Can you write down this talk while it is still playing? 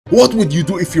What would you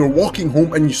do if you're walking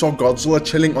home and you saw Godzilla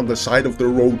chilling on the side of the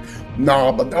road? Nah,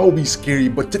 but that would be scary.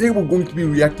 But today we're going to be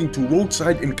reacting to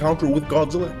roadside encounter with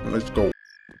Godzilla. Let's go.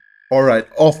 Alright,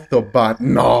 off the bat.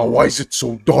 Nah, why is it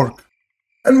so dark?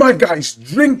 And my guy's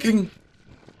drinking.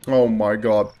 Oh my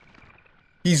god.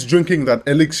 He's drinking that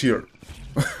elixir.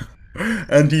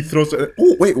 And he throws it.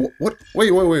 Oh, wait, what?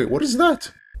 Wait, what is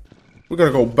that? We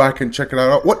gotta go back and check it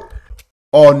out. What?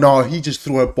 Oh, no, he just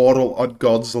threw a bottle at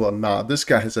Godzilla. Nah, this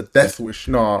guy has a death wish.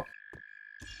 Nah.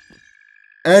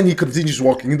 And he continues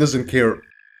walking. He doesn't care.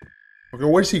 Okay,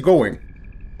 where's he going?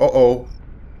 Uh-oh.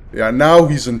 Yeah, now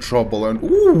he's in trouble. And,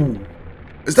 ooh.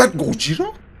 Is that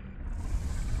Gojira?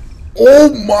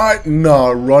 Oh, my. Nah,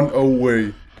 run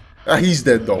away. Ah, he's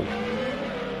dead, though.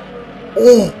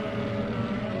 Oh.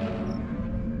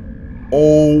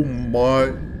 Oh, my.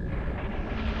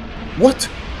 What?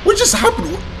 What just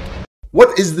happened?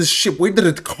 What is this ship? Where did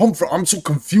it come from? I'm so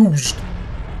confused.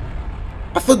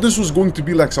 I thought this was going to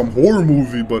be like some horror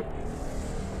movie, but...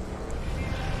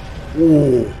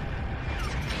 Oh.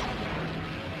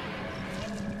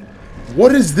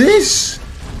 What is this?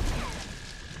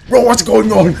 Bro, what's going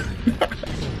on?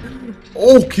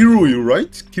 Oh, Kiryu,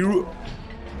 right? Kiryu.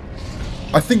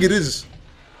 I think it is.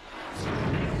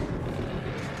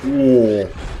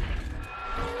 Whoa.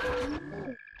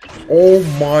 Oh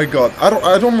my god. I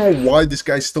don't know why this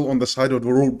guy's still on the side of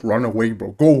the road. Run away,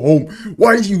 bro. Go home.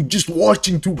 Why are you just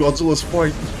watching two Godzillas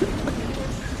fight?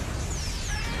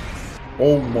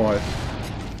 Oh my.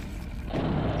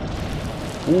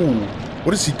 Ooh.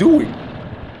 What is he doing?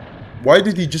 Why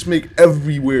did he just make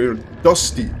everywhere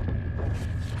dusty?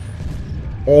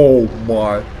 Oh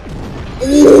my.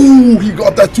 Oh, he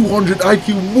got that 200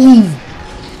 IQ move.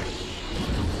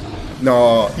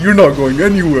 Nah, you're not going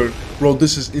anywhere. Bro,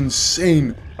 this is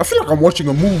insane. I feel like I'm watching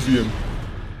a movie. And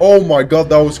oh my god,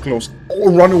 that was close.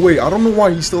 Oh, run away. I don't know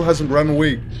why he still hasn't run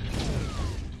away.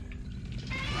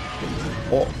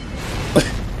 Oh.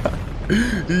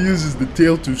 He uses the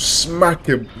tail to smack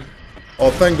him. Oh,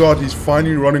 thank god he's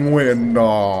finally running away. And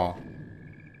nah.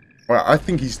 Alright, I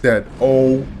think he's dead.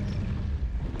 Oh.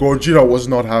 Gojira was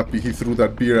not happy. He threw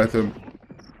that beer at him.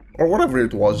 Or whatever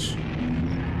it was.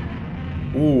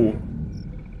 Ooh.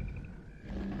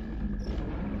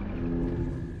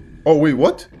 Oh, wait,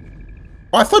 what?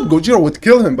 Oh, I thought Gojira would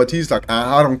kill him, but he's like,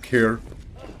 I don't care.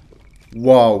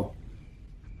 Wow.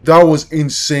 That was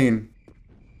insane.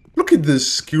 Look at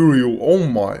this Kiryu. Oh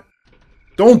my.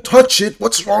 Don't touch it.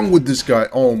 What's wrong with this guy?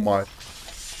 Oh my.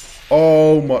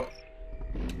 Oh my.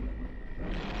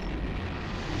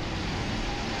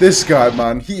 This guy,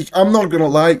 man. I'm not gonna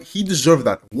lie. He deserved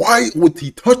that. Why would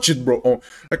he touch it, bro? Oh,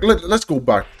 like, let's go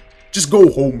back. Just go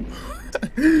home.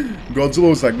 Godzilla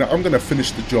was like, nah, I'm gonna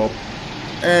finish the job.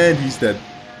 And he's dead.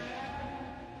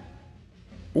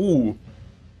 Ooh.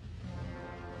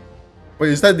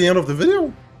 Wait, is that the end of the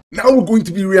video? Now we're going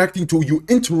to be reacting to You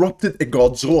Interrupted a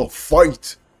Godzilla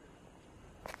Fight.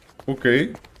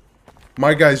 Okay.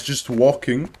 My guy's just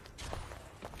walking.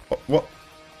 What?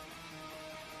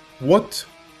 What?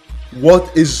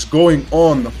 What is going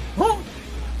on? Huh?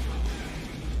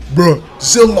 Bruh,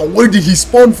 Zilla, where did he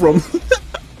spawn from?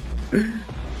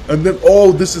 And then,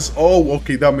 oh, this is, oh,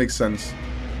 okay, that makes sense.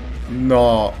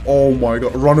 Nah, oh my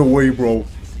god, run away, bro.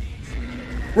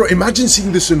 Bro, imagine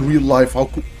seeing this in real life, how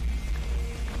cool.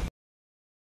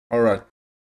 Alright,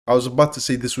 I was about to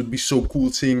say this would be so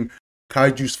cool seeing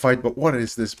kaijus fight, but what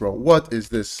is this, bro? What is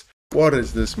this? What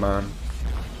is this, man?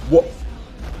 What?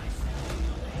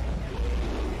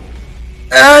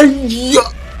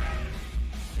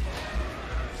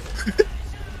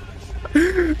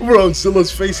 Bro,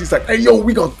 Zilla's face, he's like, hey yo,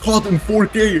 we got caught in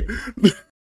 4K.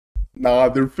 Nah,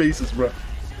 their faces, bro.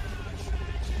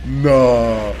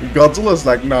 Nah, Godzilla's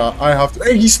like, nah, I have to.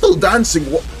 Hey, he's still dancing.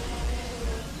 What?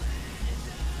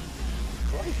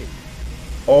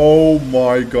 Oh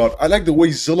my god, I like the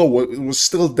way Zilla was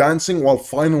still dancing while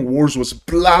Final Wars was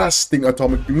blasting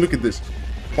Atomic Beam. Look at this.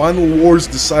 Final Wars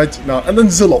decides now, and then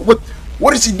Zilla,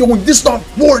 what is he doing? This is not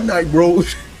Fortnite, bro.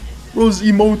 Bro's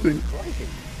emoting.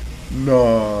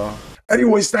 Nah.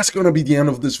 Anyways, that's gonna be the end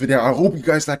of this video. I hope you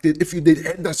guys liked it. If you did,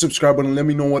 hit that subscribe button and let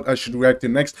me know what I should react to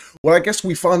next. Well, I guess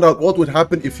we found out what would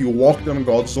happen if you walked on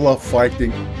Godzilla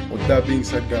fighting. With that being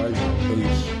said, guys,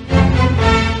 peace.